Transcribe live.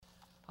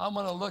I'm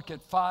going to look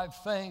at 5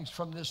 things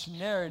from this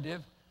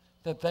narrative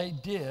that they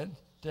did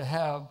to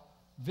have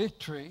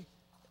victory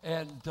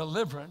and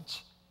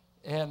deliverance.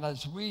 And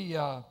as we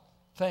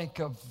think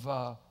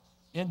of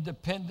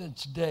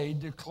Independence Day,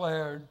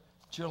 declared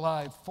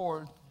July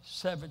 4th,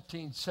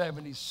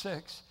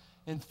 1776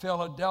 in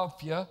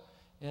Philadelphia,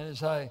 and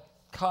as I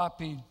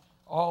copied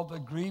all the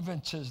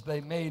grievances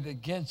they made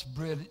against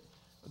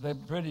the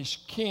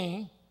British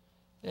king,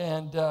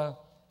 and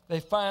they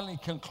finally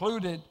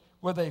concluded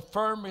with a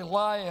firm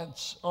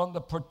reliance on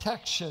the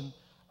protection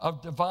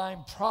of divine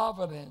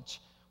providence,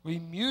 we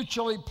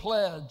mutually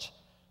pledge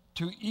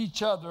to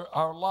each other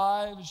our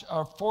lives,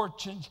 our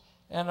fortunes,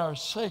 and our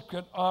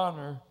sacred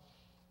honor.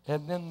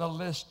 And then the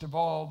list of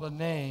all the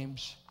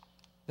names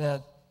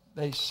that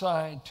they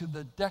signed to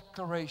the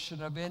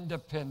Declaration of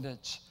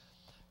Independence.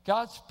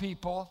 God's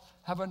people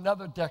have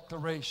another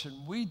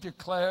declaration. We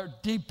declare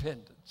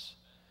dependence.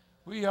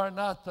 We are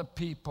not the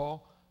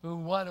people who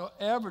want to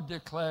ever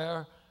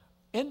declare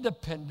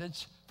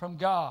independence from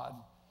God.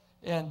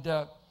 And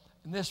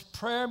in this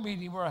prayer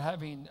meeting we're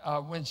having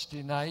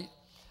Wednesday night,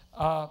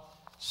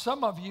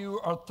 some of you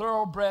are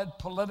thoroughbred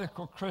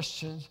political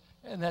Christians,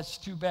 and that's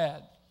too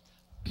bad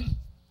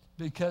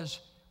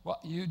because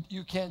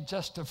you can't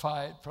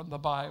justify it from the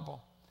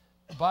Bible.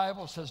 The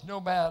Bible says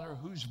no matter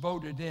who's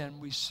voted in,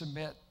 we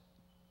submit.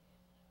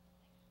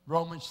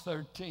 Romans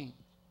 13.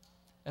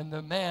 And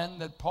the man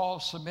that Paul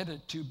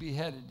submitted to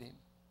beheaded him.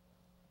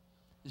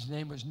 His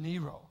name was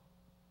Nero.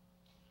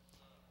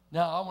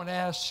 Now, I want to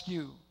ask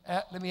you,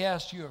 let me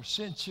ask you a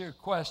sincere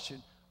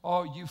question.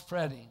 Oh, you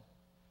fretting.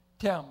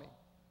 Tell me,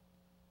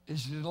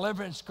 is the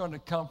deliverance going to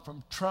come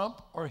from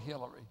Trump or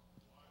Hillary?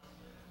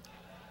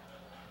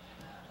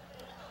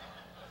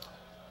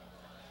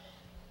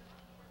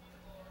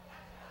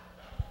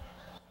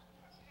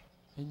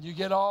 And you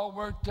get all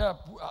worked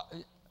up.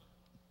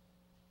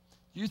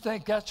 You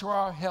think that's where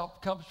our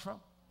help comes from?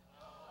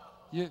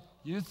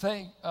 You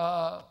think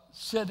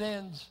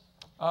sit-ins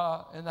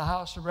in the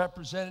House of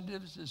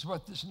Representatives is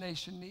what this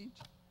nation needs?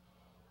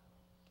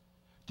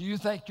 Do you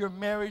think your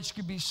marriage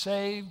could be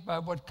saved by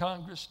what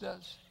Congress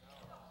does?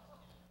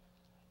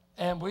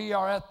 And we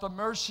are at the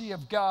mercy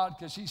of God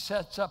because he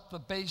sets up the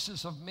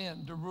basis of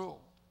men to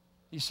rule.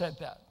 He said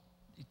that.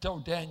 He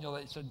told Daniel,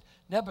 he said,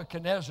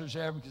 Nebuchadnezzar's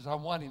there because I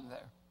want him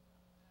there.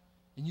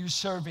 And you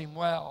serve him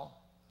well.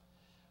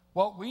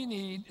 What we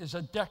need is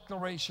a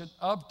declaration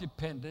of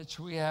dependence.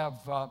 We have,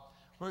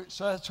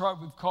 so that's why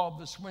we've called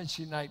this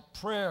Wednesday night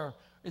prayer.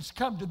 It's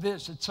come to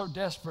this. It's so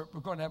desperate,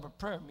 we're going to have a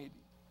prayer meeting.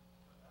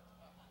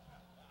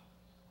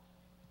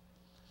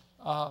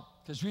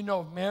 Because we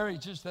know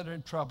marriages that are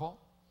in trouble.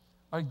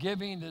 Our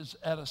giving is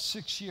at a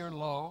 6-year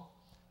low.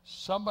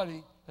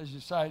 Somebody has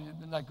decided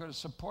they're not going to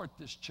support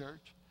this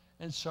church.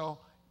 And so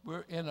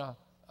we're in a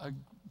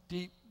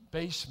deep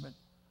basement,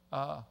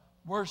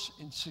 worse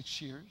in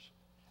 6 years.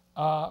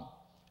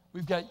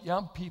 We've got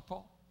young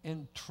people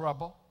in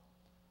trouble,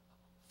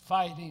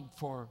 fighting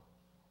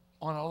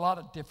on a lot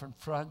of different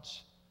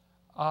fronts.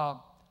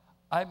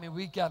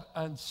 We got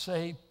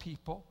unsaved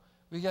people.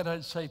 We got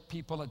unsaved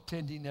people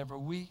attending every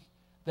week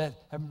that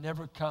have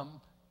never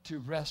come to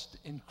rest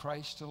in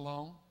Christ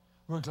alone.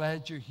 We're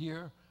glad you're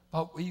here,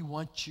 but we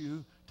want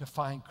you to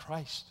find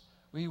Christ.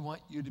 We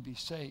want you to be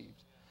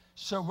saved.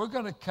 So we're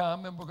going to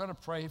come and we're going to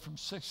pray from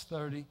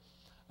 6:30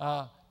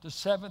 to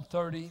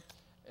 7:30,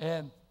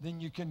 and then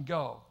you can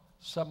go.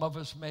 Some of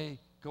us may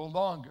go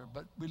longer,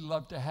 but we'd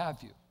love to have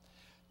you.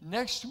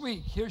 Next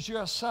week, here's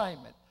your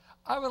assignment.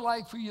 I would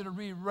like for you to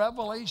read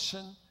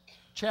Revelation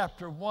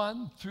chapter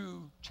 1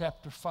 through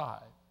chapter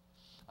 5.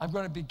 I'm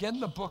going to begin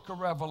the book of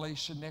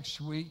Revelation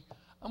next week.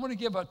 I'm going to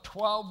give a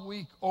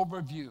 12-week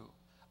overview.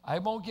 I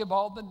won't give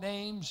all the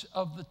names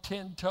of the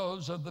 10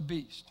 toes of the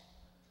beast.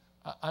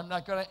 I'm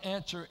not going to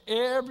answer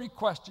every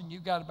question you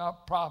got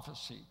about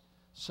prophecy.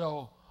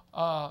 So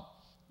I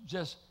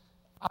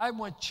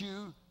want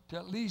you to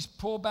at least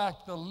pull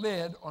back the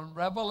lid on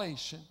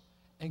Revelation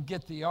and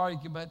get the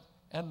argument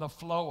and the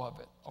flow of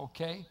it,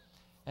 okay?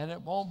 And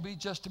it won't be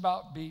just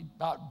about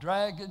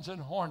dragons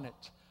and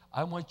hornets.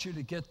 I want you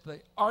to get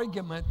the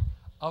argument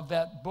of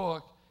that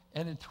book,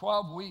 and in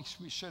 12 weeks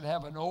we should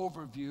have an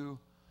overview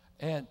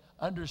and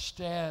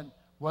understand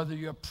whether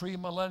you're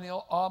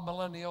premillennial,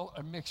 amillennial,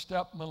 or mixed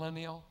up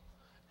millennial.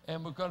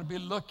 And we're going to be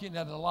looking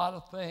at a lot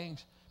of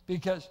things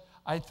because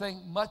I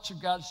think much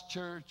of God's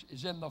church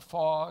is in the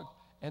fog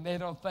and they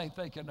don't think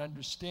they can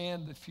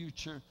understand the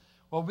future.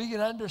 Well, we can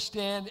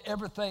understand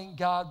everything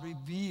God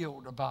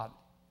revealed about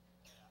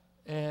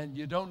it. And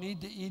you don't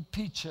need to eat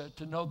pizza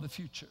to know the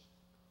future.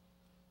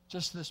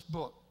 Just this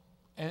book.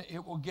 And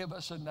it will give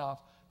us enough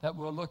that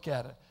we'll look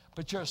at it.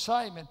 But your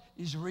assignment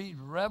is read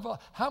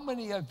How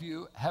many of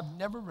you have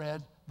never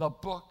read the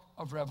book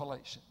of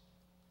Revelation?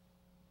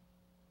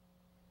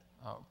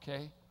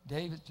 Okay.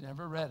 David's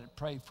never read it.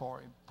 Pray for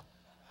him.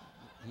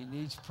 He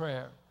needs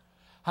prayer.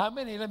 How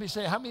many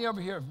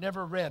over here have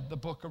never read the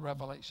book of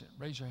Revelation?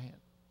 Raise your hand.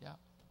 Yeah.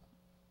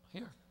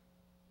 Here.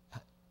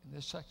 In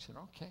this section.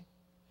 Okay.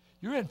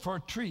 You're in for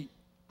a treat.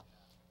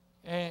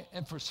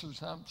 and for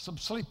some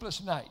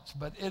sleepless nights,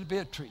 but it'll be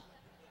a treat.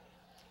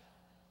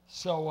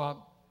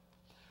 So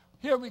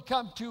here we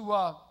come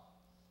to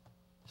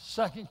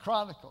 2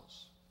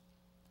 Chronicles.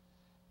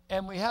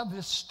 And we have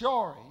this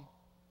story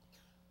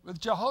with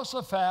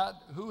Jehoshaphat,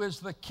 who is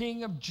the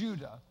king of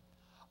Judah.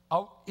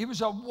 He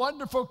was a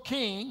wonderful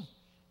king,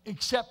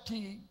 except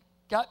he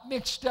got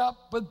mixed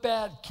up with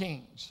bad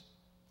kings.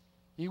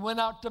 He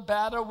went out to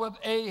battle with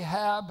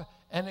Ahab,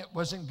 and it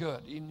wasn't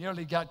good. He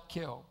nearly got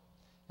killed.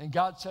 And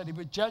God said he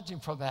would judge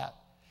him for that.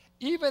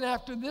 Even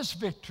after this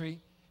victory,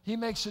 he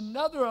makes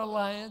another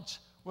alliance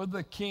with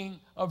the king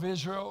of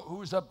Israel, who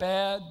was a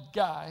bad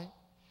guy.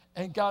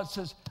 And God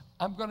says,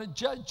 I'm going to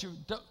judge you.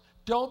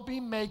 Don't be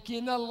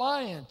making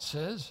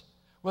alliances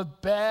with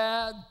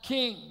bad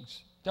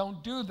kings.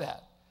 Don't do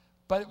that.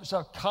 But it was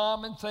a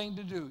common thing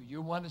to do.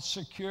 You wanted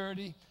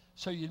security,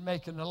 so you'd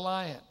make an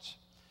alliance.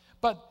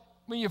 But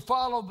when you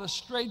follow the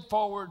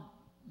straightforward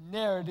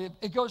narrative,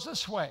 it goes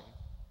this way.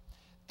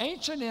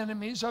 Ancient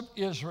enemies of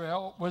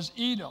Israel was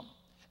Edom.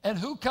 And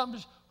who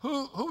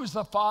is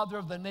the father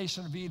of the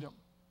nation of Edom?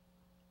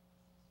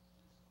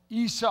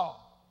 Esau.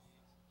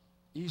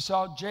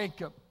 Esau,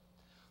 Jacob.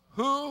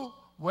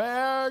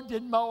 Where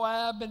did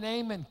Moab and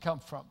Ammon come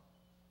from?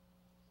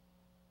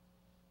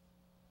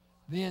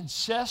 The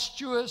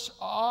incestuous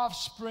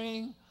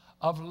offspring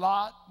of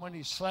Lot when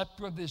he slept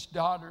with his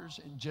daughters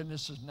in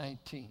Genesis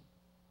 19.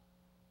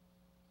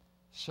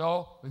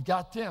 So we've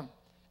got them.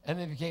 And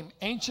they became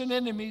ancient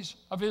enemies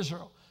of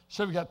Israel.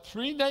 So we've got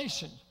 3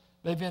 nations.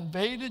 They've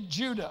invaded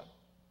Judah.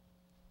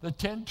 The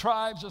 10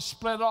 tribes are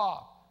split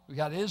off. We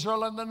got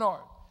Israel in the north.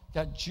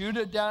 Got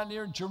Judah down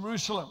near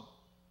Jerusalem.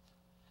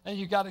 And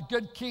you got a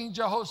good king,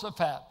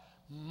 Jehoshaphat,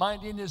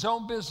 minding his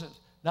own business,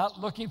 not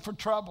looking for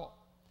trouble.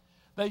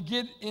 They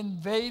get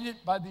invaded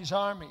by these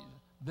armies.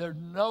 They're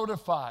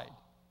notified.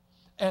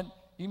 And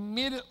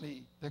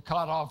immediately they're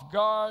caught off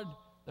guard.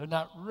 They're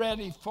not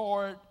ready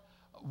for it.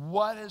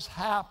 What has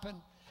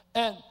happened?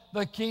 And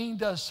the king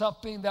does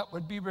something that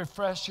would be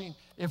refreshing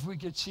if we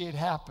could see it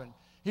happen.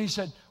 He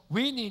said,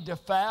 we need to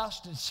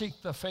fast and seek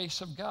the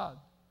face of God.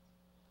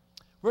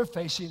 We're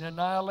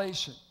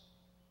annihilation.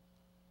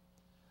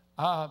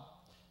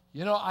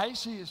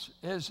 ISIS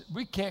is,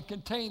 we can't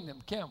contain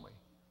them, can we?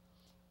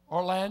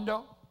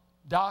 Orlando,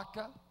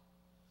 Dhaka,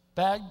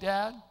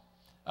 Baghdad,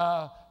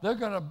 they're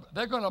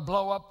gonna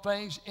blow up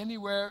things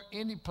anywhere,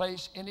 any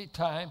place,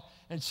 anytime,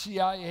 and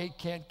CIA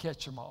can't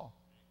catch them all.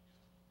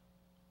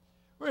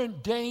 We're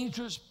in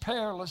dangerous,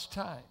 perilous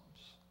times.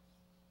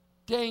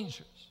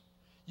 Dangerous.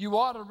 You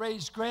ought to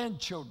raise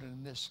grandchildren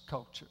in this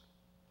culture.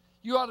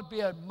 You ought to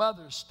be a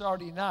mother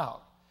starting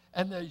out,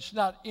 and there's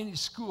not any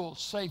school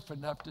safe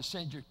enough to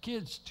send your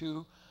kids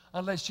to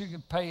unless you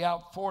can pay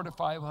out $400 to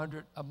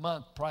 $500 a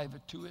month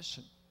private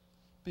tuition,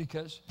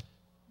 because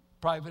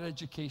private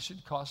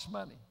education costs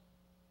money.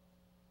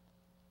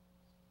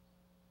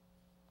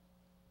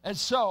 And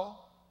so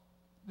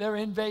they're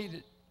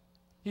invaded.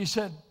 He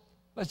said,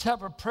 let's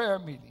have a prayer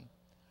meeting.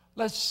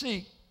 Let's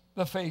seek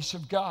the face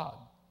of God.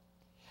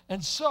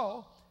 And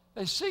so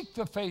they seek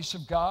the face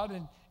of God,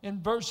 and in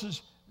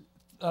verses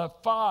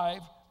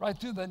 5, right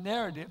through the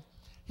narrative,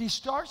 he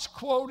starts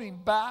quoting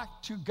back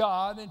to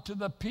God and to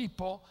the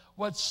people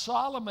what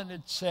Solomon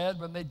had said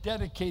when they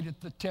dedicated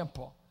the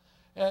temple.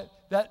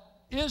 That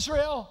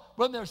Israel,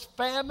 when there's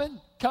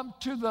famine, come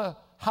to the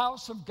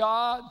house of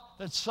God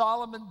that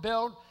Solomon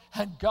built,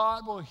 and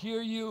God will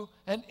hear you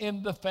and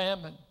end the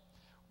famine.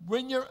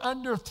 When you're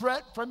under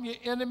threat from your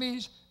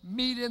enemies,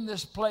 meet in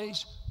this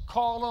place,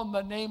 call on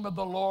the name of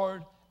the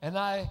Lord, and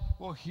I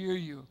will hear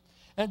you.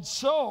 And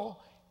so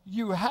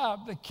you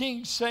have the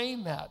king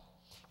saying that.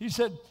 He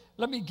said,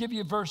 let me give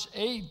you verse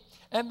 8.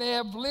 And they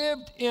have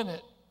lived in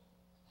it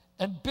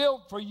and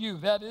built for you,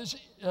 that is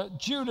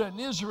Judah and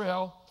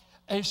Israel,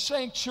 a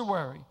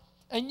sanctuary.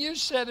 And you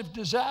said, if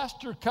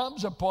disaster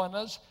comes upon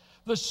us,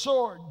 the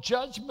sword,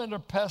 judgment, or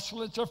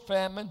pestilence, or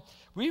famine,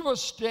 we will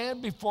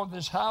stand before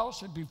this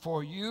house and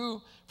before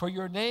you, for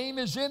your name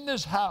is in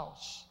this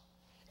house,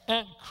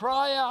 and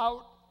cry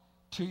out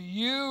to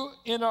you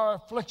in our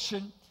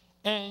affliction,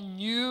 and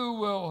you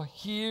will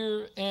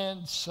hear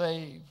and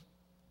save.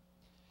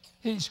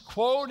 He's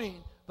quoting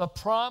the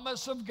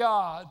promise of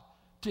God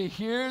to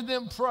hear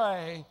them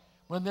pray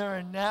when they're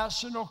in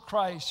national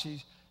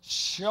crises.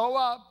 Show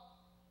up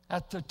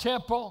at the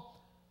temple,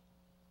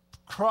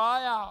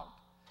 cry out,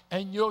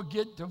 and you'll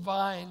get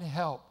divine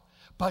help.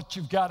 But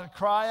you've got to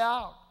cry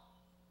out.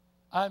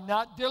 I'm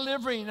not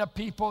delivering a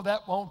people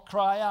that won't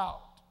cry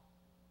out.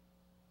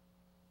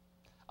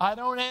 I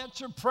don't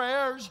answer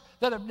prayers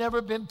that have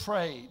never been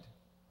prayed.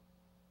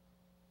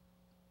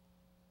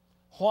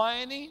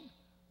 Whining,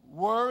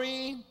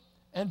 worrying,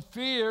 and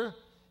fear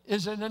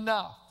isn't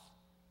enough.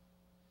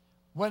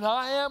 When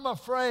I am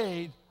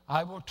afraid,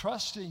 I will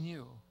trust in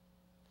you.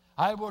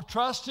 I will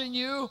trust in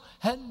you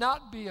and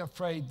not be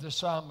afraid, the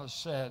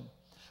psalmist said.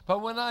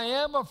 But when I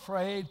am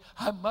afraid,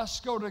 I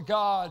must go to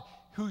God,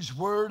 whose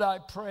word I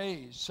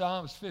praise.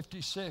 Psalms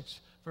 56,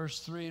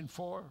 verse 3 and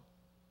 4.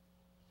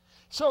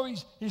 So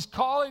he's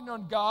calling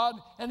on God,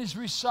 and he's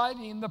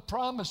reciting the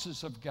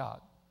promises of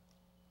God.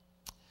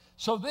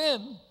 So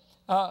then,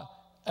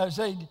 as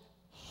they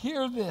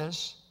hear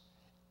this,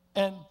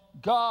 and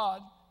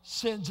God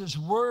sends his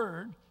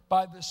word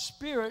by the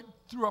Spirit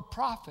through a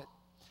prophet.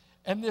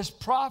 And this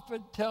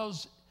prophet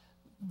tells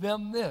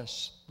them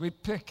this. We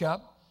pick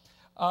up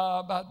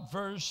about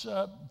verse,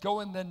 go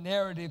in the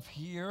narrative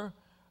here.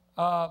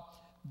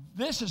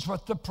 This is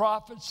what the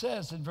prophet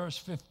says in verse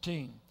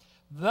 15.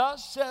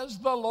 Thus says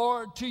the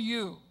Lord to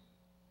you,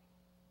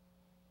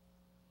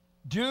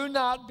 do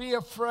not be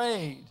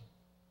afraid,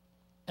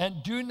 and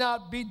do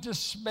not be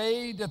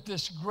dismayed at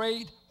this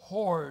great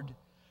horde,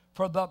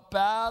 for the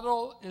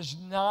battle is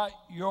not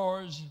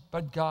yours,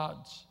 but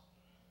God's.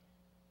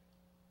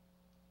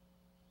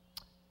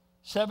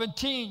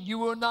 17, you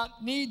will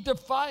not need to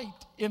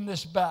fight in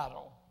this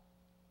battle.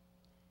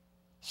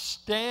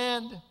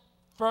 Stand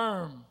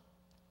firm,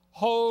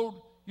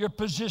 hold your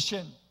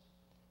position,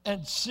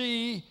 and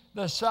see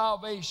the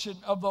salvation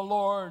of the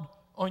Lord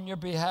on your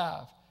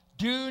behalf.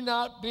 Do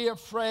not be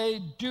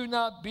afraid, do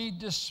not be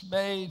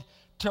dismayed.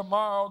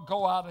 Tomorrow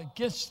go out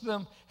against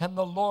them, and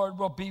the Lord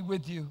will be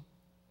with you.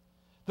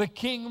 The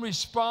king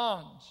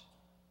responds,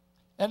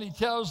 and he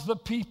tells the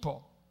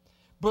people,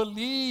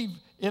 believe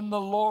in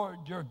the Lord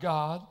your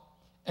God,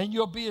 and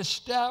you'll be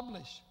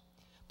established.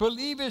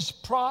 Believe his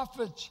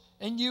prophets,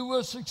 and you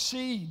will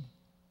succeed.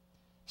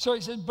 So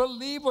he said,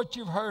 believe what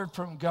you've heard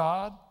from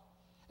God.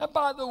 And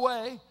by the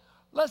way,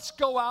 let's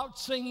go out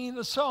singing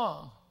the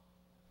song.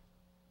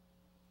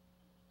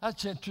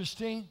 That's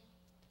interesting.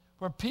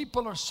 Where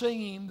people are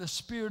singing, the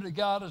Spirit of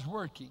God is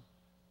working.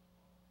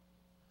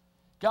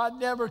 God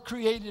never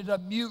created a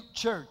mute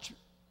church.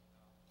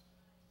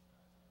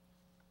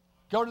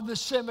 Go to the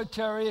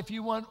cemetery if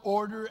you want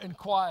order and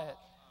quiet.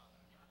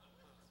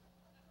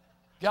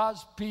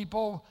 God's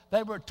people,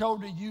 they were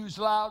told to use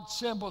loud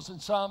cymbals in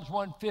Psalms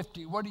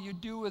 150. What do you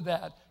do with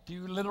that? Do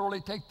you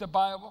literally take the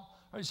Bible?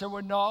 Or you say,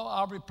 well, no,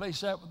 I'll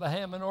replace that with a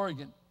Hammond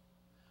organ.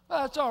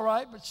 Well, that's all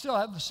right, but still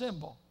have the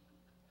cymbal.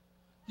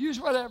 Use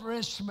whatever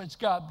instruments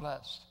God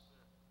blessed.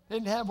 They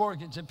didn't have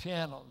organs and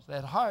pianos. They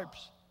had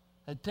harps,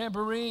 they had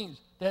tambourines,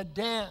 they had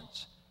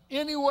dance.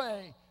 Any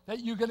way that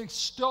you can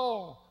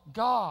extol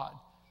God,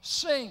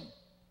 sing.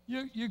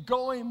 You're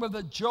going with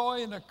a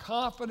joy and a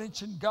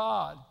confidence in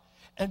God.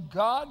 And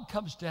God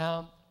comes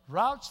down,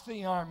 routs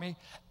the army.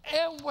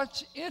 And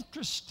what's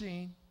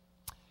interesting,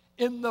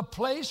 in the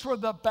place where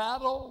the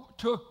battle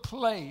took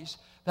place,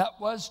 that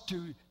was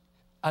to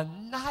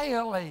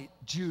annihilate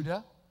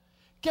Judah,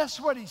 guess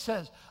what he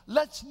says?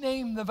 Let's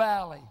name the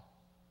valley.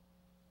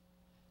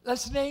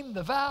 Let's name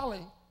the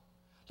valley.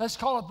 Let's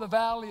call it the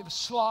valley of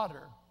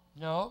slaughter.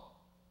 No.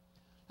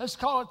 Let's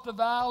call it the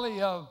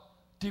valley of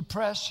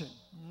depression.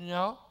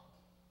 No.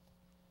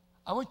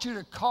 I want you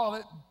to call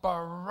it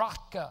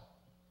Baraka.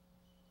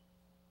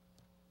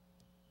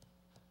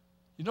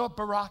 You know what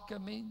Baraka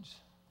means?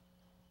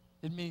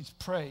 It means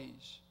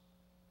praise.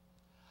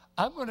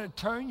 I'm going to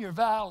turn your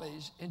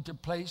valleys into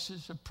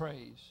places of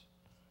praise.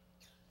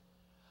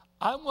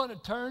 I'm going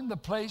to turn the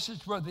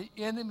places where the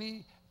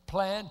enemy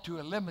planned to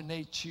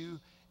eliminate you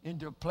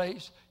into a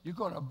place you're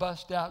going to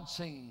bust out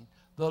singing.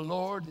 The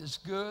Lord is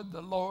good,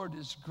 the Lord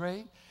is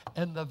great,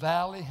 and the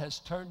valley has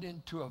turned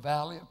into a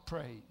valley of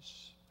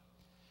praise.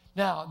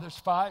 Now, there's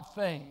 5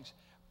 things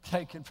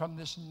taken from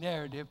this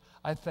narrative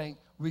I think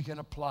we can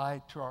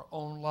apply to our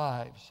own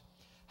lives.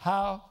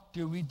 How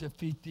do we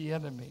defeat the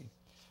enemy?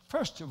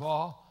 First of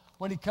all,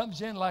 when he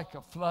comes in like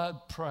a flood,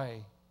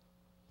 pray.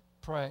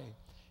 Pray.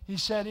 He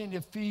said in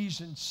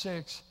Ephesians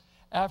 6,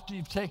 after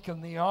you've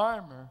taken the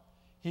armor,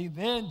 he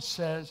then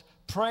says,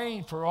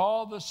 praying for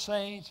all the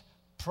saints,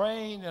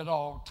 praying at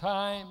all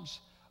times.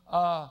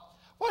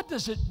 What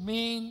does it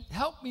mean?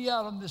 Help me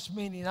out on this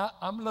meaning.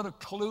 I'm a little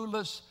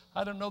clueless.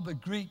 I don't know the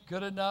Greek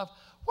good enough.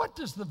 What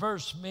does the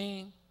verse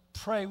mean?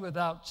 Pray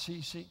without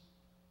ceasing.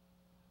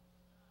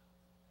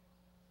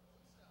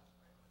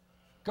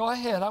 Go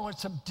ahead. I want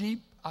some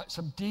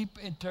deep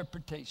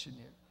interpretation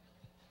here.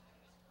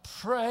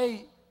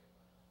 Pray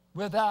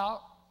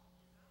without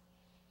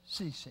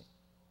ceasing.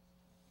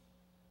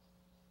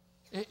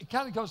 It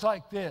kind of goes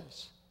like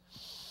this.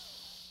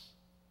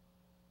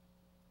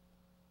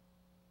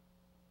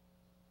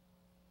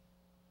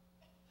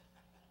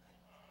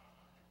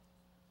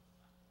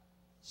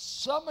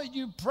 Some of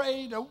you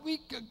prayed a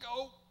week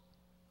ago,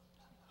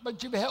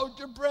 but you've held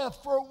your breath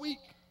for a week.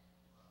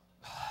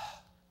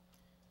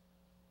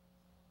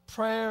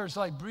 Prayer is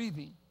like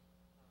breathing.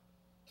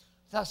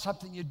 It's not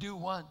something you do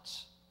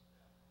once.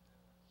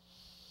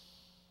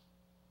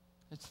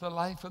 It's the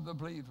life of the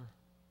believer.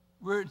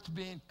 We're to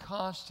be in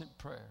constant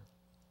prayer.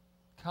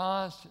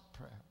 Constant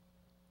prayer.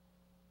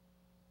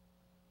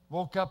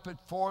 Woke up at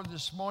 4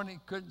 this morning,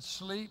 couldn't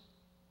sleep.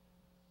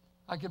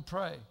 I could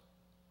pray.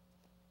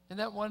 Isn't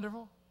that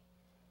wonderful?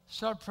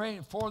 Started praying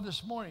at 4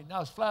 this morning. Now I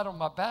was flat on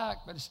my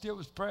back, but it still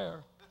was prayer.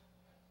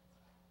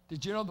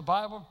 Did you know the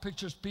Bible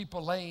pictures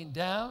people laying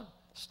down,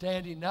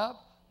 standing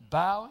up,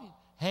 bowing,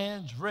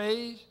 hands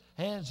raised,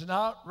 hands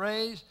not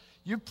raised?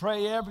 You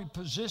pray every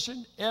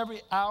position,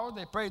 every hour.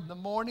 They prayed in the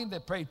morning. They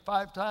prayed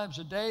 5 times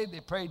a day. They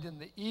prayed in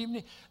the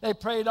evening. They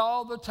prayed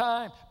all the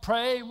time.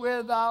 Pray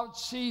without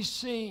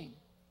ceasing.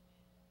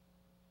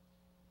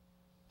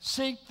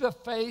 Seek the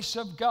face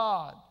of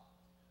God.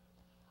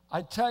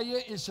 I tell you,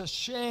 it's a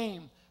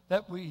shame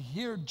that we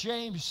hear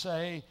James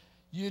say,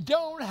 you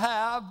don't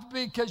have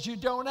because you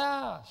don't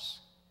ask.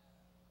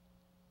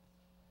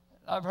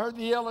 I've heard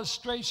the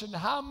illustration,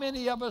 how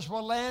many of us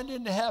will land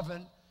in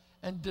heaven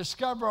and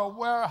discover a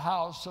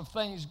warehouse of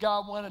things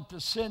God wanted to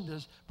send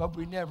us, but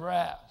we never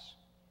asked.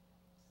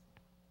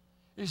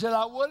 He said,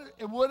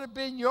 it would have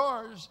been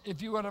yours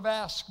if you would have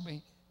asked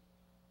me.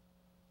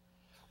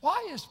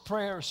 Why is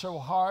prayer so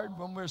hard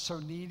when we're so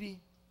needy?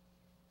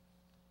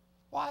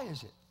 Why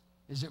is it?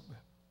 Is it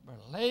we're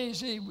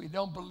lazy? We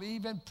don't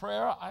believe in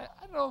prayer? I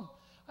don't know.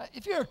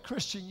 If you're a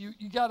Christian,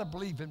 you got to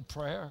believe in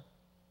prayer.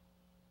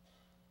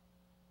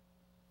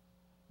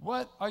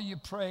 What are you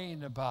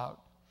praying about?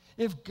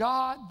 If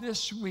God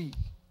this week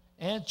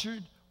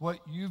answered what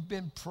you've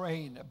been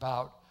praying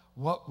about,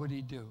 what would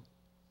he do?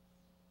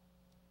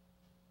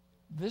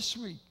 This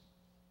week,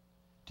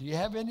 do you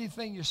have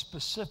anything you're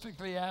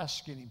specifically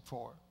asking him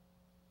for?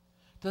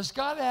 Does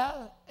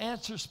God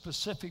answer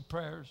specific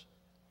prayers?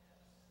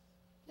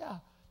 Yeah.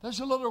 There's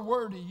a little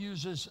word he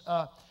uses.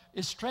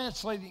 It's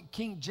translated in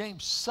King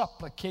James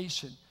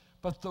supplication.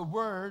 But the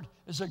word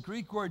is a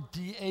Greek word,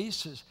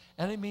 diesis,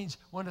 and it means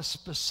when a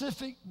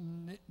specific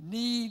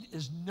need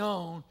is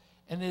known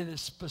and it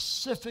is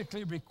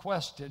specifically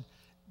requested,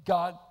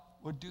 God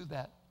would do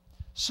that.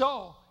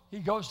 So he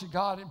goes to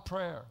God in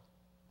prayer.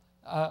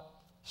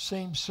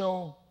 Seems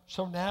so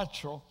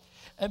natural.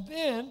 And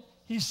then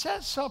he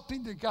says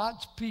something to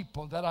God's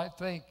people that I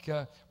think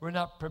we're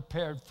not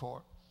prepared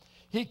for.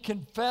 He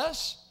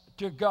confessed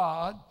to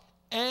God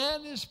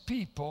and his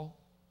people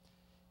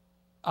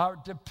our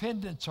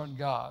dependence on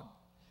God.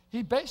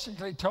 He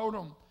basically told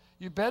them,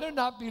 you better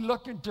not be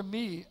looking to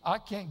me. I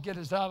can't get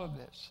us out of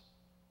this.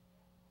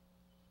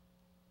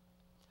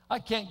 I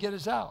can't get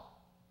us out.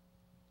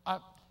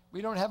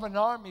 We don't have an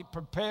army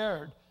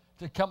prepared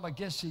to come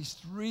against these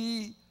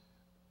 3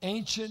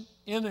 ancient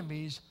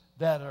enemies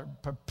that are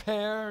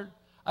prepared.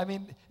 I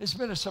mean, it's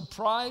been a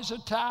surprise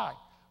attack.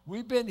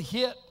 We've been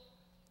hit.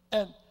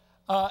 And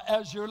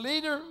as your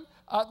leader,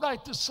 I'd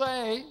like to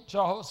say,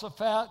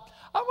 Jehoshaphat,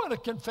 I want to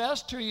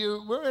confess to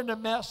you, we're in a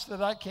mess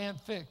that I can't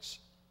fix.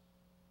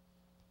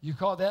 You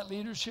call that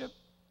leadership?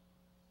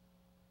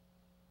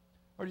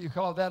 Or do you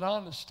call that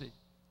honesty?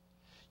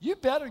 You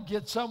better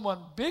get someone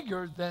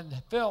bigger than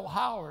Phil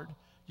Howard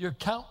you're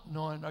counting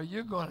on, or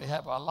you're going to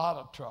have a lot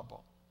of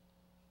trouble.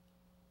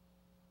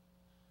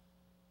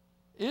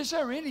 Is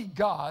there any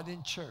God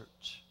in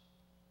church?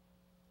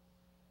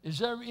 Is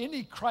there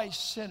any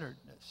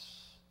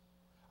Christ-centeredness?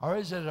 Or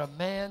is it a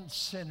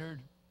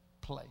man-centered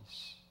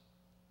place?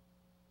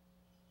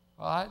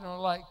 Well, I don't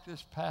like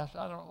this pastor.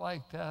 I don't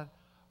like that.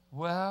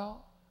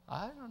 Well,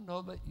 I don't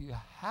know that you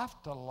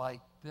have to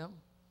like them.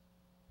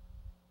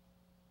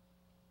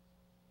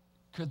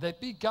 Could they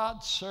be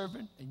God's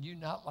servant and you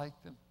not like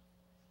them?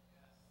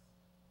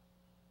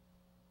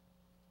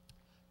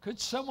 Could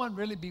someone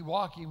really be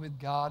walking with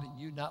God and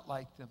you not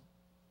like them?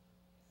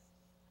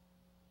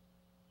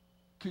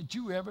 Could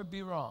you ever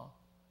be wrong?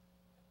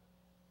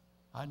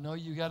 I know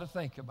you got to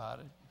think about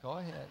it. Go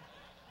ahead.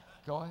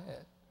 Go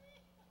ahead.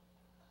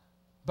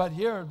 But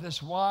here,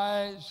 this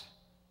wise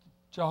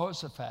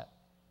Jehoshaphat,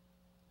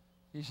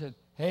 he said,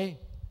 hey,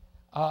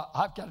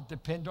 I've got to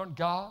depend on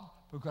God.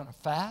 We're going to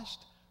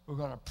fast. We're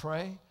going to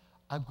pray.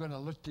 I'm going to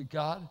look to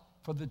God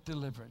for the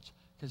deliverance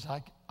because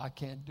I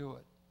can't do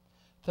it.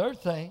 Third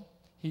thing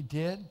he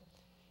did,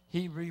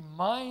 he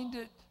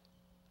reminded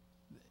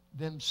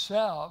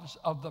themselves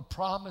of the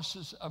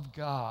promises of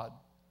God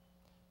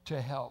to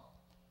help.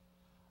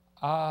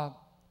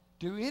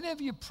 Do any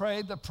of you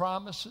pray the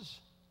promises?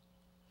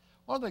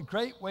 One of the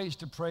great ways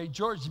to pray,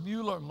 George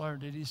Mueller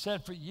learned it. He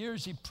said for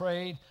years he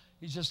prayed.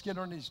 He'd just get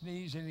on his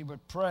knees and he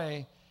would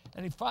pray.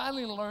 And he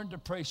finally learned to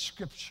pray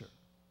Scripture.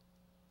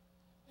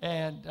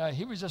 And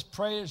he would just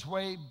pray his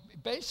way,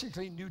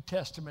 basically New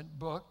Testament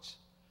books.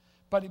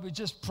 But he would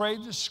just pray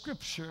the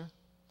Scripture.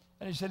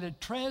 And he said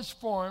it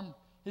transformed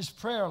his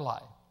prayer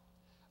life.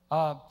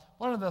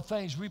 One of the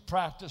things we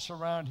practice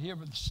around here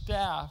with the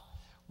staff,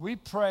 we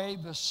pray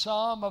the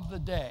Psalm of the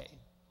day,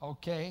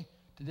 okay?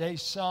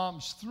 Today's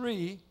Psalms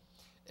 3.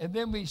 And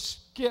then we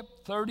skip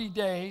 30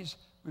 days.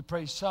 We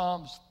pray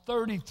Psalms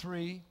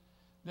 33.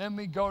 Then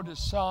we go to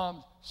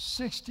Psalm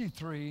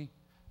 63.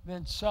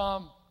 Then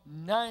Psalm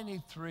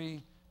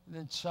 93. And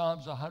then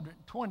Psalms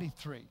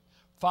 123.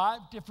 5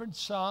 different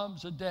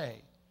Psalms a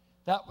day.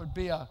 That would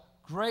be a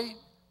great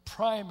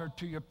primer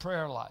to your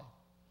prayer life.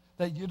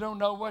 That you don't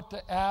know what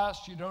to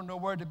ask. You don't know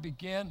where to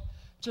begin.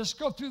 Just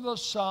go through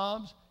those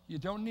Psalms. You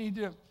don't need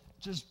to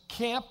just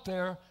camp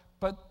there.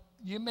 But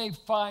you may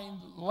find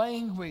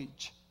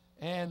language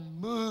and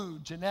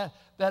moods, and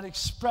that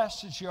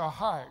expresses your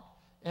heart,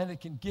 and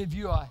it can give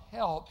you a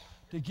help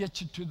to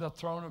get you to the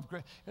throne of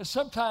grace. And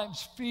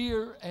sometimes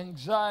fear,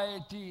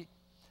 anxiety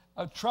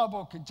of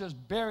trouble can just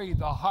bury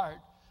the heart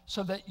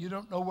so that you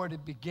don't know where to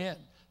begin.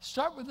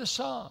 Start with the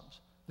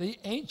Psalms, the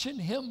ancient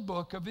hymn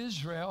book of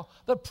Israel,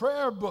 the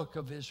prayer book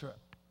of Israel.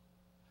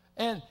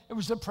 And it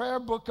was the prayer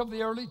book of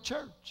the early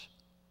church.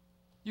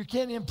 You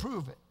can't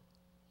improve it.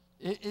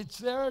 It's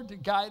there to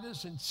guide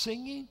us in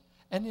singing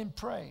and in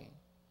praying.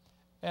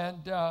 And,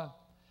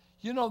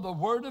 you know, the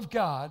Word of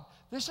God,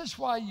 this is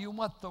why you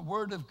want the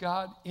Word of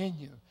God in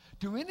you.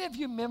 Do any of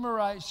you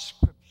memorize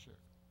Scripture?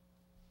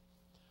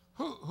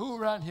 Who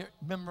around here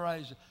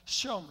memorizes?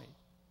 Show me.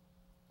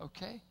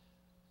 Okay?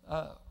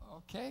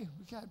 Okay,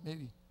 we got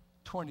maybe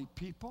 20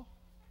 people.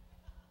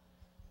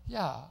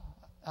 Yeah,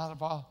 out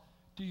of all.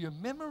 Do you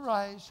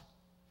memorize?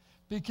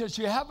 Because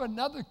you have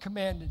another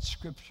command in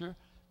Scripture,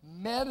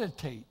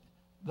 meditate.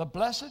 The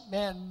blessed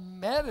man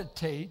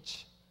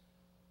meditates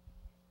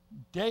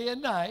day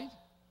and night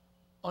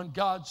on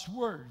God's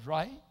Word,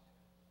 right?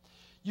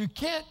 You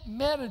can't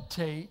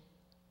meditate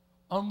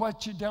on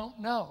what you don't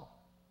know.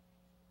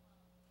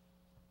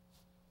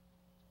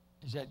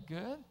 Is that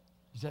good?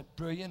 Is that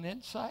brilliant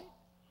insight?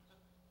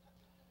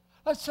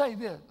 Let's say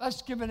this.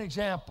 Let's give an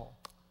example.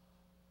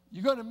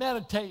 You're going to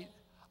meditate.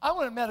 I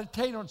want to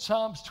meditate on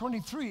Psalms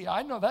 23.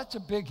 I know that's a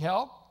big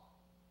help.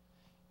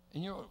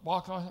 And you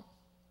walk on it.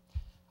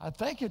 I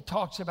think it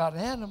talks about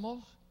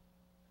animals.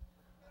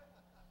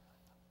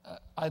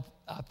 I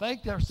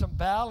think there's some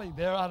valley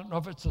there. I don't know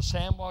if it's the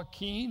San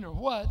Joaquin or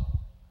what.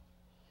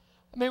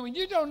 I mean, when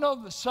you don't know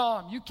the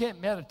psalm, you can't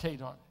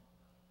meditate on it.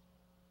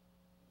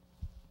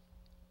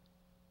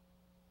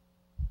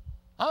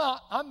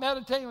 I'm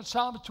meditating on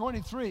Psalm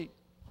 23.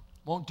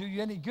 Won't do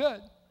you any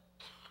good.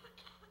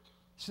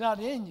 It's not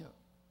in you.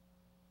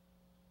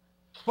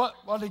 But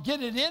well, to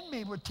get it in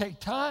me would take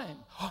time.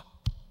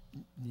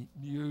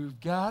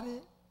 You've got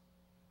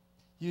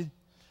it.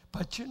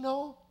 But you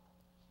know,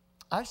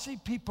 I see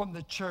people in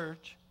the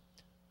church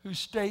who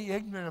stay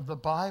ignorant of the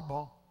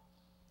Bible,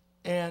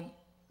 and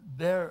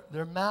they're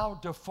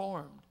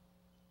maldeformed.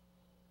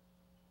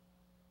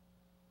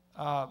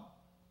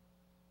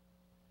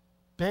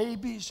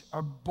 Babies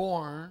are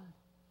born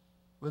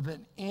with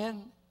an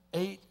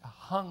innate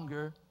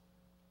hunger,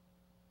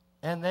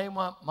 and they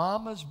want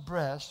mama's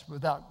breast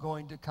without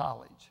going to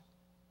college.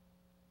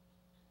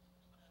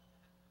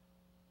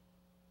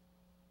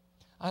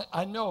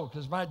 I know,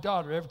 because my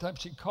daughter, every time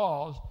she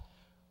calls,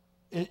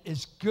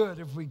 it's good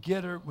if we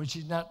get her when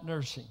she's not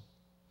nursing.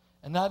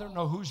 And I don't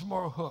know who's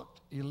more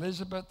hooked,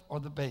 Elizabeth or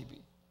the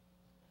baby.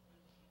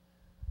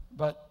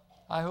 But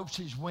I hope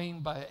she's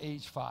weaned by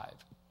age 5.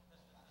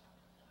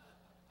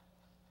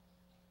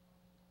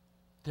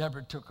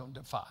 Deborah took them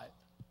to 5.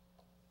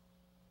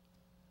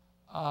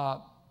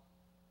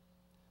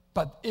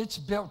 But it's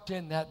built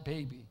in that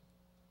baby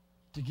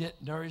to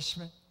get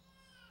nourishment,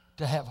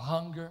 to have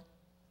hunger.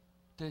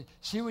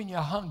 See, when you're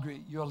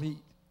hungry, you'll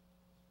eat.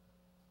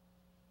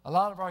 A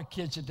lot of our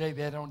kids today,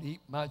 they don't eat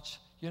much.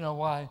 You know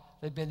why?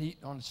 They've been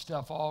eating on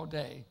stuff all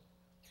day,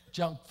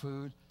 junk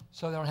food,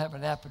 so they don't have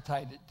an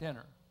appetite at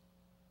dinner.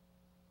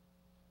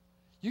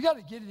 You got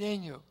to get it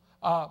in you.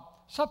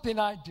 Something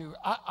I do,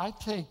 I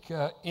take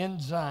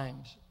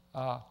enzymes.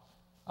 I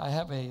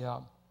have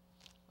a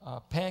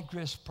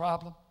pancreas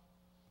problem,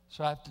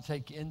 so I have to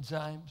take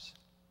enzymes.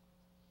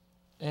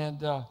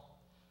 And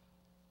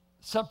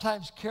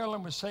sometimes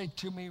Carolyn would say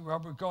to me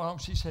while we're going home,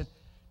 she said,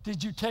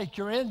 "Did you take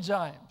your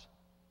enzymes?"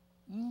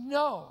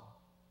 No,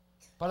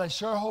 but I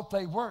sure hope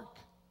they work.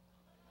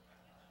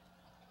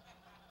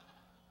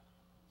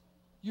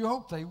 You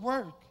hope they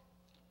work.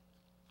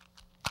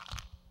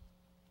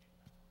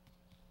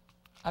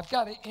 I've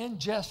got to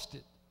ingest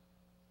it.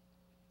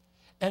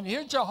 And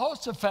here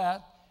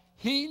Jehoshaphat,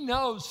 he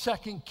knows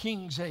 2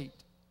 Kings 8.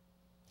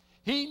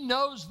 He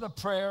knows the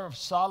prayer of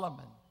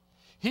Solomon.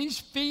 He's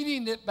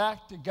feeding it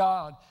back to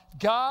God.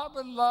 God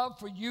would love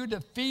for you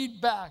to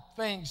feed back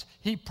things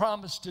he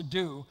promised to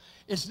do.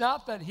 It's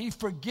not that he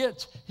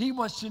forgets. He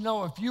wants to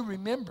know if you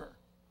remember.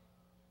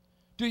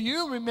 Do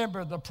you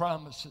remember the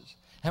promises?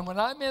 And when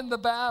I'm in the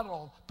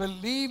battle,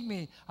 believe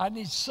me, I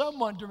need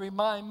someone to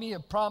remind me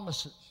of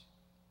promises.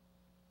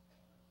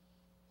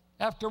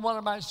 After one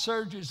of my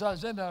surgeries, I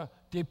was in a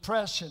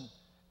depression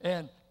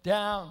and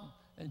down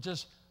and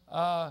just,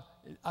 I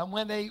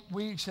went 8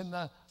 weeks and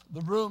the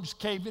room's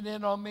caving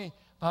in on me.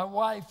 My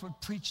wife would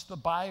preach the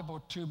Bible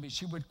to me.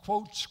 She would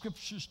quote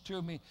scriptures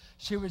to me.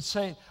 She would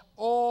say,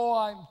 "Oh,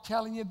 I'm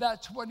telling you,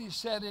 that's what he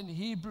said in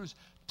Hebrews.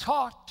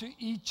 Talk to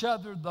each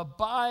other the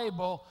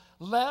Bible,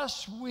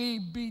 lest we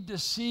be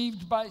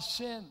deceived by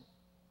sin."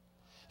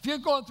 If you're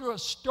going through a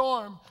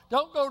storm,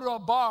 don't go to a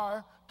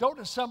bar. Go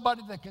to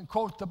somebody that can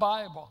quote the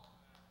Bible.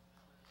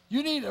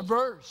 You need a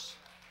verse.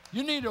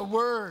 You need a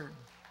word.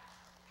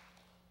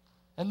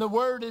 And the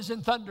word is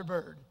in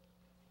Thunderbird.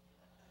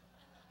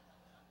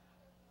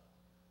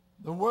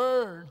 The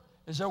word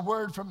is a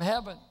word from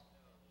heaven.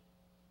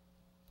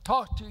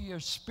 Talk to your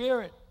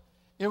spirit.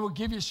 It will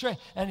give you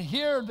strength. And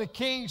here the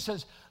king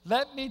says,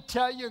 "Let me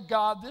tell you,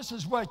 God, this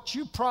is what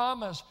you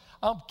promised.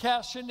 I'm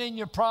cashing in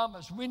your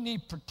promise." We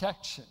need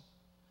protection.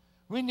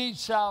 We need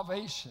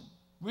salvation.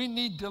 We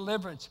need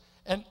deliverance.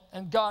 And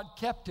God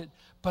kept it.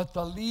 But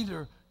the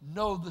leader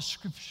know the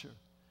scripture,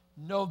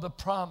 know the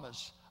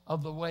promise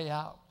of the way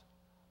out,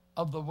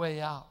 of the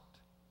way out.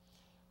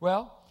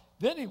 Well,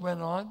 then he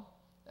went on,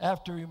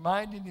 after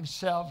reminding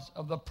himself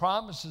of the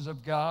promises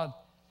of God,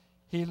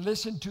 he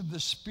listened to the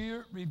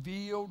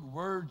Spirit-revealed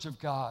words of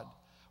God.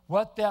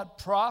 What that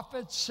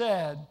prophet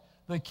said,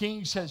 the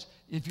king says,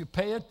 if you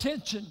pay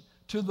attention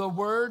to the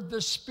word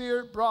the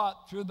Spirit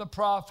brought through the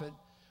prophet,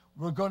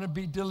 we're going to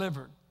be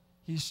delivered.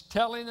 He's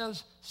telling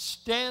us,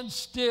 stand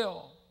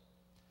still,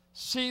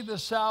 see the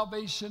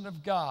salvation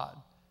of God.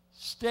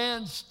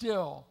 Stand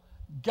still.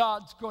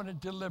 God's going to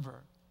deliver.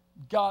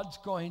 God's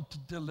going to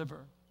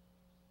deliver.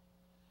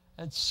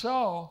 And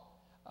so,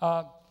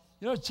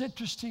 it's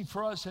interesting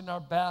for us in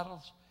our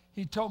battles.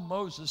 He told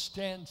Moses,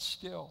 stand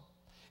still.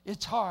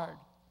 It's hard.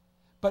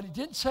 But he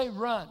didn't say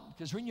run,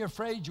 because when you're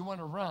afraid, you want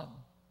to run.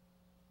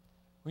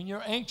 When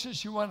you're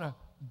anxious, you want to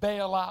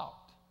bail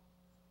out.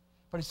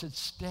 But he said,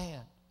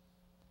 stand.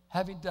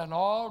 Having done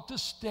all to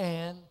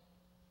stand,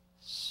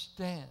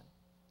 stand.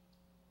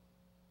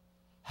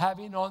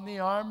 Having on the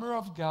armor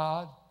of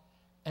God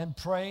and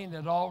praying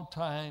at all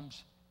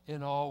times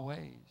in all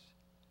ways.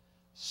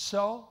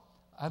 So,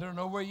 I don't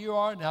know where you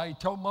are now. He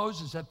told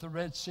Moses at the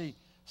Red Sea,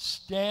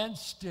 stand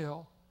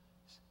still,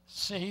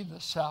 see the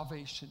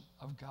salvation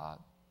of God.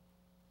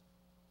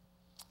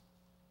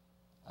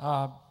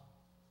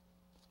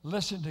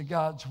 Listen to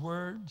God's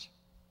words.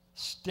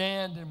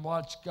 Stand and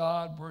watch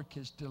God work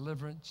his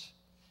deliverance.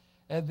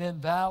 And then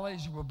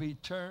valleys will be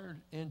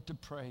turned into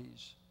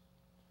praise.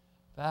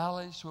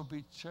 Valleys will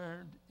be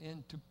turned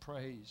into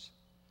praise.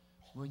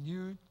 When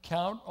you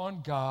count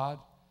on God,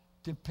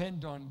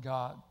 depend on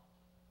God.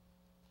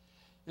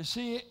 You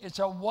see, it's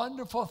a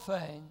wonderful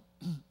thing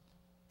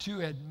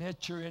to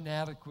admit your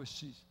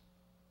inadequacies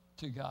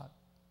to God.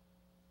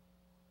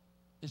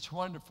 It's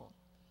wonderful.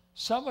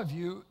 Some of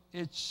you,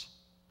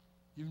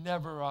 you've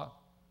never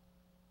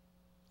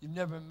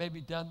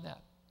maybe done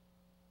that.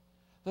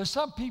 There's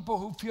some people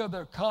who feel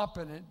they're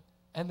competent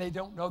and they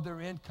don't know they're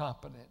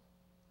incompetent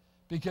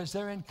because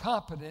they're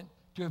incompetent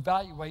to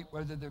evaluate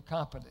whether they're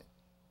competent.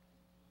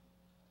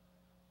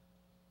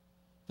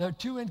 They're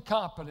too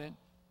incompetent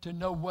to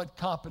know what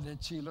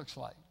competency looks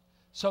like.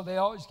 So they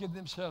always give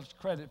themselves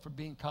credit for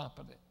being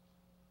competent.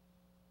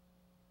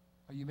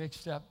 Are you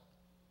mixed up?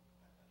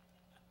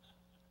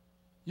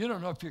 You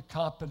don't know if you're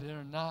competent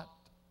or not.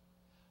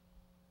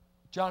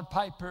 John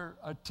Piper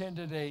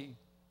attended a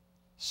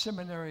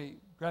seminary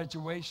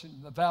graduation,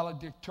 the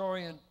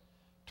valedictorian,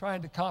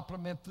 trying to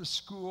compliment the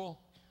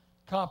school,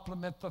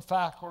 compliment the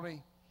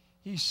faculty.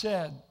 He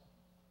said,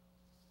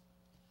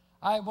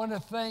 I want to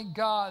thank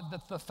God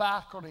that the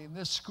faculty in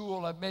this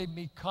school have made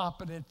me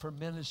competent for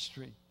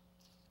ministry.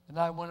 And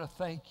I want to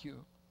thank you.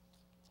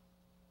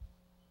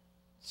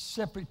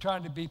 Simply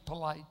trying to be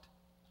polite.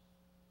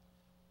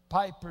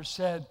 Piper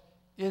said,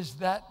 is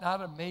that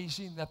not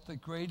amazing that the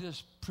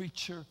greatest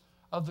preacher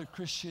of the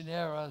Christian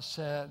era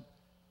said,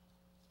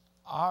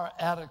 our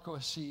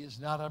adequacy is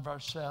not of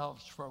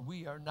ourselves, for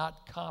we are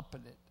not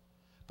competent,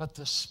 but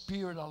the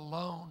Spirit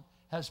alone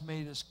has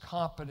made us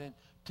competent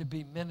to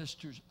be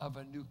ministers of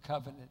a new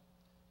covenant.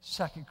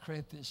 2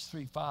 Corinthians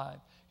 3:5.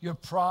 Your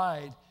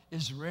pride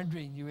is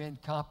rendering you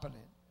incompetent.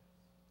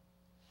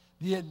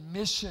 The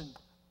admission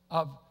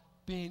of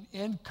being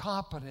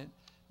incompetent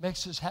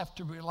makes us have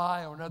to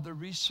rely on other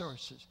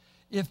resources.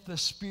 If the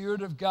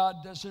Spirit of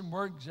God doesn't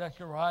work,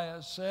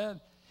 Zechariah said,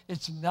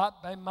 it's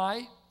not by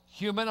might,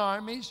 human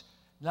armies,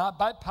 not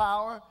by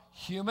power,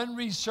 human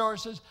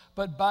resources,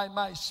 but by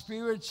my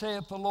Spirit,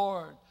 saith the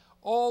Lord.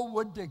 Oh,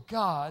 would to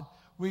God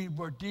we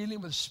were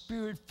dealing with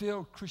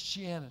Spirit-filled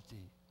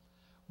Christianity,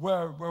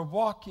 where we're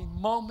walking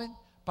moment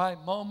by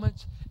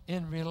moment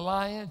in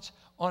reliance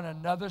on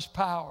another's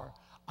power.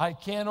 I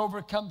can't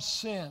overcome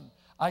sin.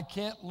 I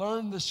can't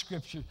learn the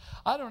Scriptures.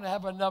 I don't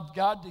have enough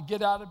God to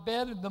get out of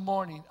bed in the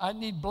morning. I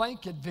need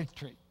blanket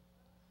victory.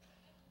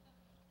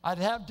 I'd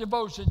have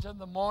devotions in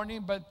the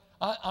morning, but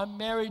I'm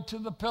married to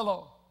the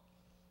pillow.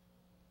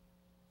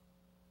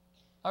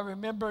 I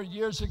remember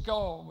years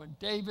ago when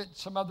David and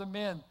some other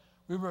men,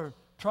 we were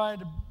trying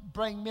to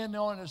bring men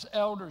on as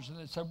elders, and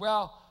they said,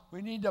 well,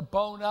 we need to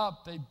bone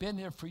up. They've been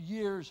here for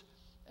years,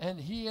 and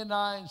he and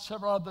I and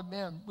several other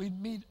men, we'd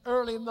meet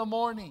early in the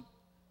morning.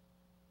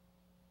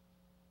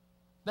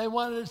 They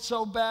wanted it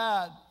so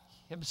bad,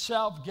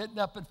 himself getting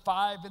up at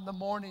 5 in the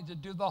morning to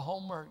do the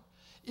homework.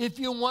 If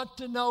you want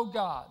to know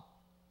God,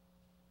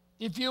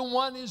 if you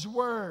want his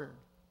word,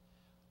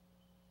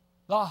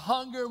 the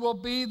hunger will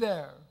be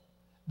there.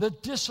 The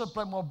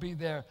discipline will be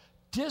there.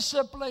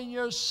 Discipline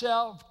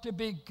yourself to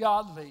be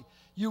godly.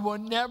 You will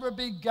never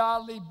be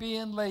godly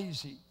being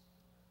lazy.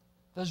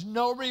 There's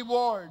no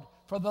reward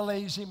for the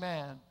lazy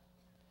man.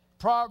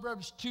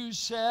 Proverbs 2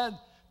 said,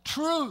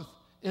 truth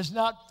is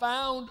not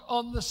found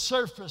on the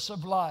surface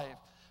of life.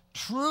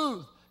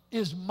 Truth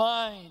is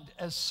mined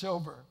as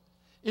silver.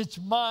 It's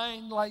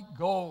mined like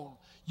gold.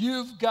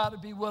 You've got to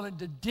be willing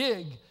to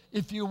dig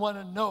if you want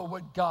to know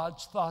what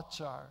God's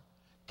thoughts are.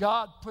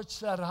 God puts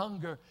that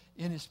hunger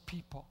in his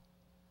people.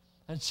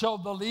 And so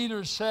the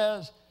leader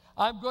says,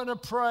 I'm going to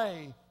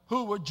pray.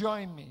 Who will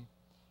join me?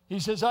 He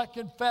says, I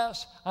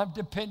confess I'm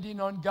depending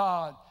on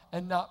God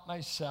and not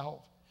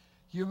myself.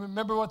 You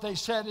remember what they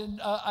said in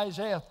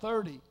Isaiah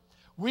 30.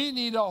 We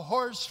need a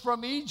horse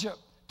from Egypt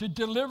to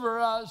deliver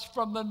us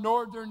from the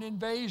northern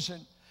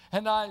invasion.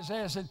 And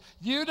Isaiah said,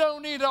 you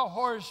don't need a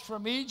horse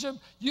from Egypt.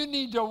 You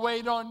need to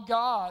wait on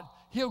God.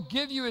 He'll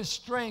give you his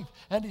strength.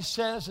 And he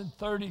says in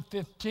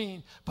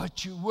 30:15,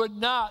 but you would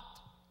not.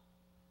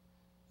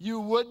 You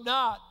would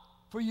not.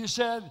 For you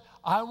said,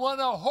 I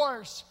want a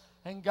horse.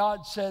 And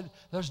God said,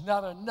 there's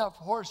not enough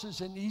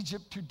horses in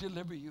Egypt to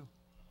deliver you.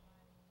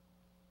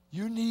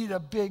 You need a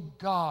big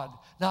God,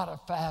 not a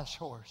fast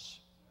horse.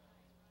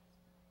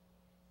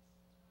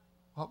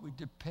 What we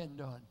depend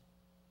on.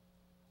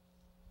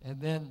 And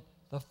then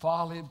the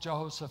folly of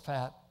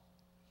Jehoshaphat.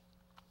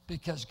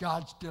 Because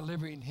God's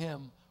delivering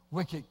him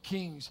wicked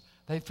kings.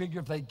 They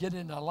figure if they get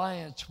in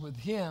alliance with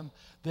him,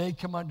 they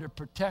come under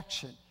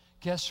protection.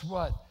 Guess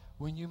what?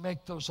 When you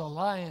make those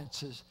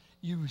alliances,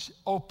 you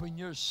open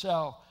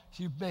yourself.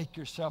 You make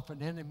yourself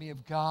an enemy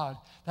of God.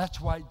 That's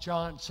why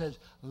John says,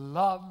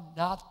 love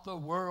not the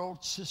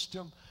world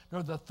system,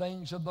 nor the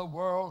things of the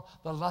world,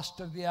 the lust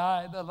of the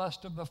eye, the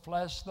lust of the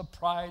flesh, the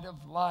pride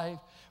of life.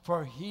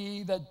 For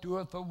he that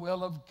doeth the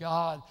will of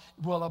God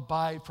will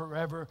abide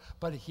forever,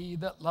 but he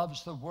that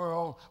loves the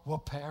world will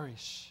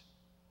perish.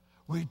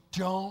 We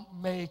don't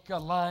make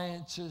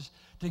alliances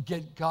to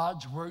get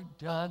God's work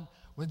done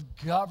with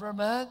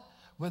government,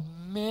 with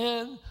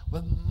men,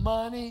 with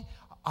money.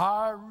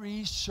 Our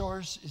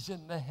resource is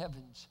in the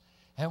heavens.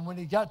 And when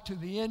he got to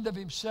the end of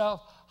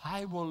himself,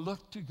 I will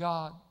look to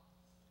God.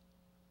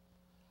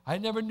 I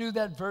never knew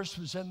that verse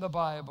was in the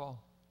Bible.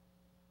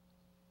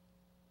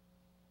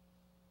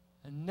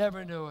 I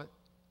never knew it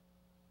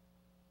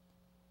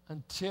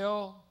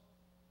until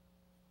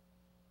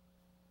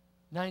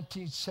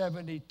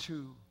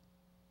 1972.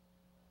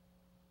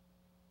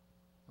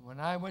 When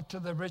I went to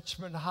the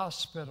Richmond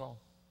Hospital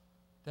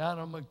down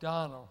on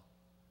McDonald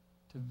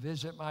to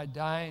visit my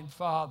dying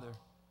father,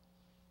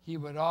 he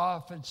would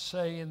often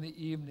say in the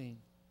evening,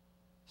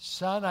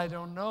 son, I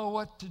don't know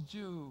what to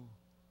do,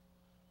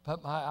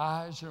 but my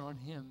eyes are on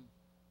him.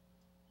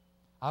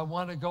 I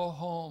want to go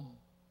home.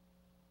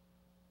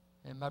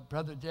 And my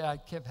brother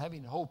Dad kept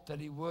having hope that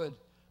he would.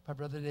 My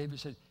brother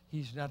David said,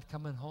 he's not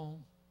coming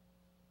home.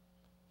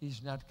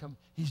 He's not coming.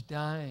 He's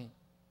dying.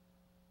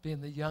 Being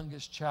the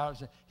youngest child,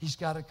 said, he's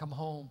got to come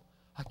home.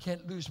 I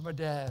can't lose my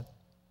dad.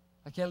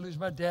 I can't lose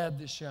my dad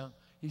this young.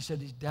 He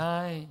said, he's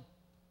dying.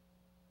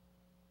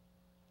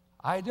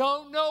 I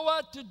don't know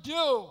what to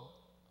do,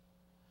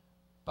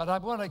 but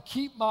I'm going to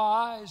keep my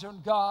eyes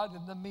on God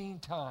in the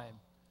meantime.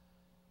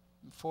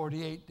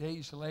 48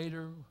 days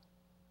later,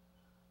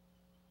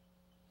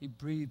 he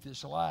breathed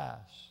his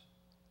last.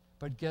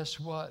 But guess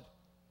what?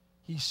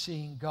 He's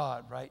seeing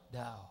God right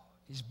now.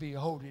 He's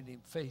beholding him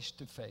face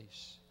to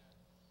face.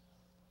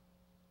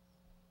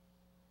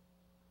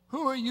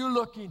 Who are you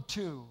looking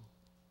to?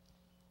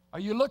 Are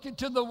you looking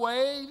to the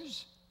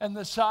waves and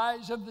the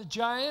size of the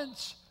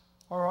giants?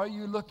 Or are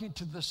you looking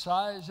to the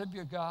size of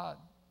your God?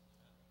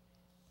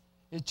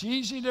 It's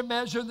easy to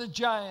measure the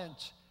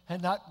giants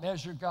and not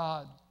measure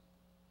God.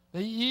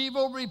 The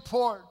evil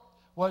report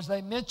was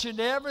they mentioned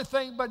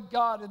everything but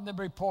God in the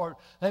report.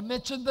 They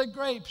mentioned the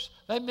grapes.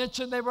 They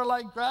mentioned they were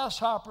like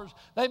grasshoppers.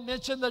 They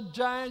mentioned the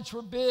giants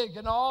were big,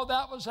 and all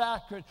that was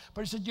accurate.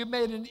 But he said, you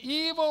made an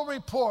evil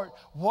report.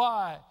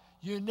 Why?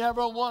 You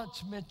never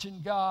once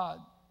mentioned God.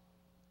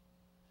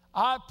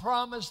 I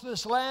promised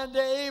this land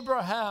to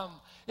Abraham.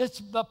 It's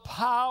the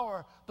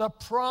power, the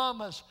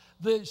promise,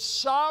 the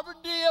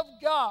sovereignty of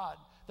God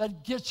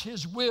that gets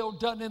his will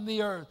done in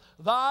the earth.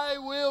 Thy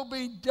will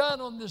be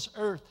done on this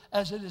earth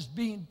as it is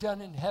being done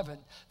in heaven.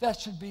 That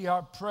should be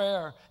our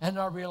prayer and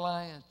our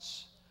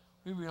reliance.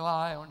 We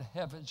rely on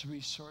heaven's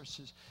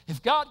resources.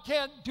 If God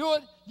can't do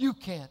it, you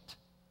can't.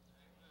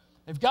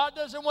 If God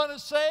doesn't want to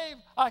save,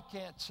 I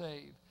can't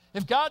save.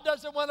 If God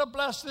doesn't want to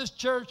bless this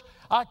church,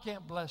 I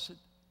can't bless it.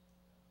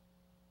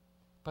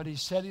 But he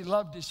said he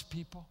loved his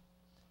people.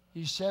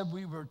 He said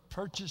we were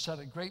purchased at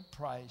a great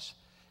price,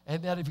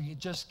 and that if he could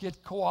just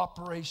get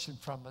cooperation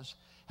from us,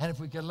 and if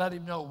we could let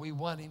him know we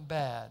want him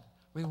bad,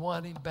 we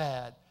want him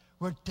bad,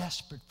 we're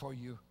desperate for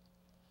you.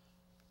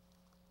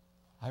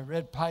 I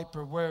read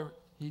Piper where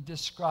he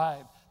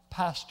described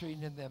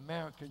pastoring in the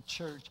American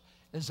church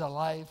as a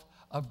life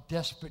of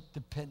desperate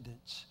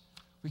dependence.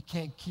 We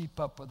can't keep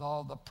up with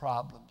all the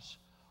problems,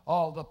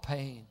 all the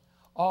pain,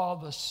 all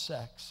the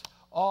sex,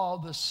 all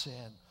the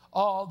sin,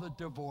 all the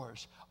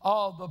divorce,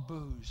 all the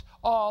booze,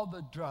 all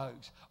the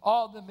drugs,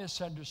 all the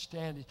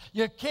misunderstandings.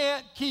 You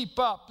can't keep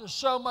up. There's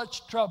so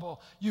much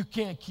trouble, you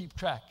can't keep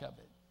track of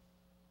it.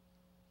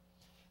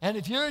 And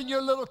if you're in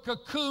your little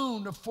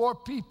cocoon of 4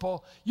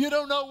 people, you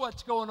don't know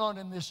what's going on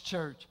in this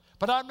church.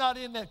 But I'm not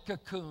in that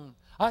cocoon.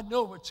 I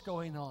know what's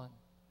going on.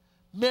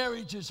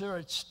 Marriages are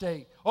at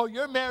stake. Oh,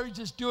 your marriage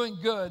is doing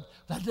good.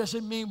 That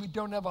doesn't mean we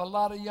don't have a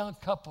lot of young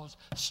couples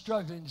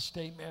struggling to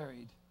stay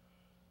married.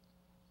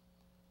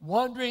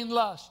 Wandering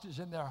lust is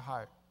in their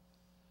heart.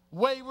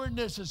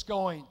 Waywardness is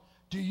going.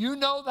 Do you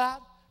know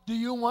that? Do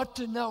you want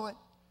to know it?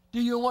 Do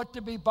you want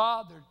to be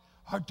bothered?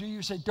 Or do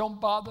you say, don't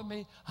bother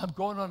me, I'm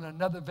going on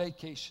another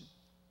vacation?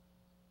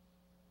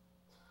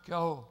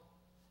 Go.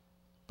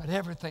 But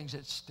everything's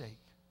at stake.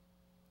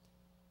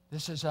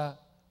 This is a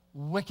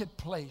wicked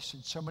place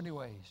in so many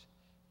ways.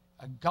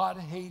 A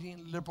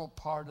God-hating liberal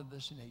part of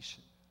this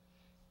nation.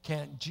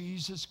 Can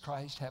Jesus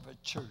Christ have a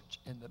church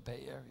in the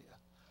Bay Area?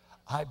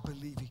 I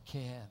believe he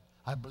can.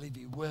 I believe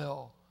he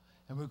will.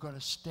 And we're going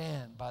to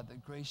stand by the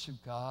grace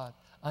of God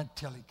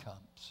until he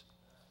comes.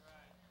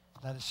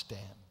 Let us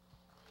stand.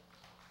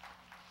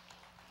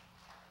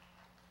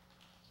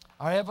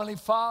 Our Heavenly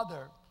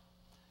Father,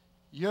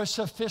 you're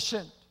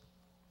sufficient.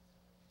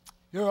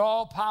 You're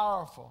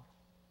all-powerful.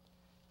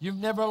 You've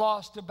never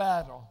lost a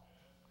battle.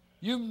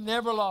 You've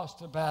never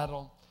lost a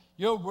battle.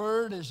 Your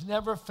word has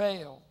never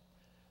failed.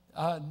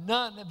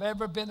 None have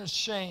ever been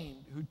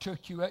ashamed who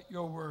took you at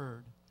your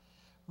word.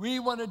 We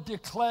want to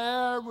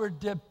declare we're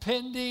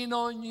depending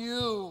on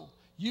you.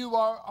 You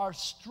are our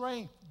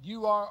strength.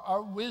 You are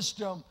our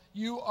wisdom.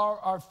 You are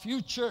our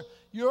future.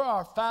 You're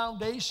our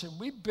foundation.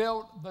 We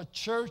built the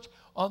church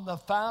on the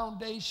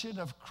foundation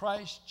of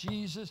Christ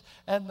Jesus,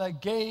 and the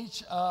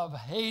gates of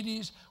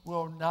Hades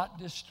will not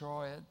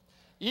destroy it.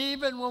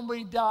 Even when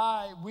we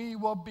die, we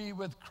will be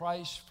with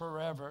Christ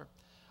forever.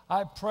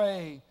 I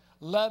pray,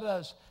 let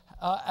us,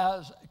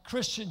 as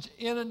Christians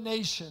in a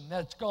nation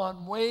that's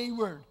gone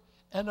wayward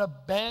and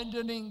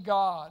abandoning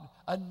God,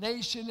 a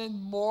nation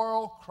in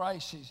moral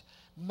crisis,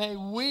 may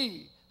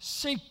we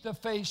seek the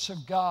face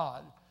of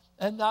God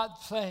and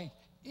not think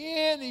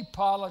any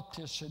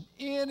politician,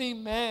 any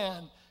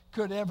man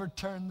could ever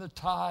turn the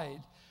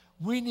tide.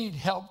 We need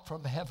help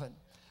from heaven.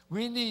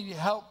 We need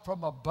help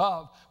from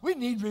above. We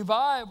need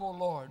revival,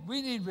 Lord.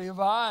 We need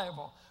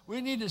revival.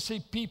 We need to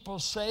see people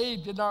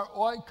saved in our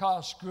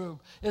oikos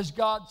group. Is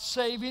God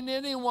saving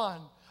anyone?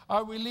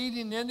 Are we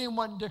leading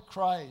anyone to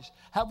Christ?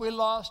 Have we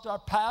lost our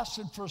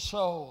passion for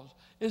souls?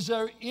 Is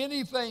there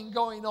anything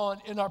going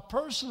on in our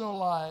personal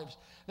lives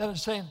that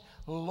is saying,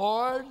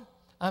 Lord,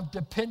 I'm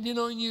depending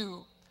on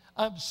you.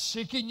 I'm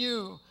seeking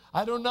you.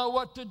 I don't know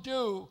what to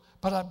do,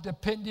 but I'm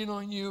depending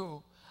on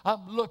you.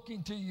 I'm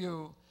looking to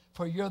you,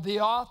 for you're the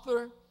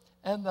author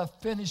and the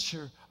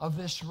finisher of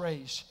this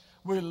race.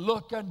 We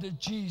look unto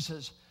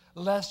Jesus,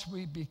 lest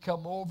we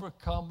become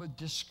overcome with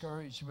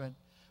discouragement.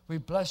 We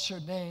bless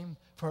your name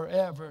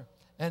forever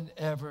and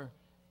ever.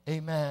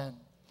 Amen.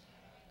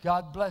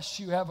 God bless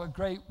you. Have a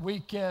great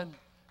weekend.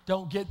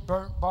 Don't get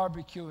burnt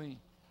barbecuing.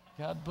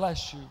 God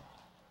bless you.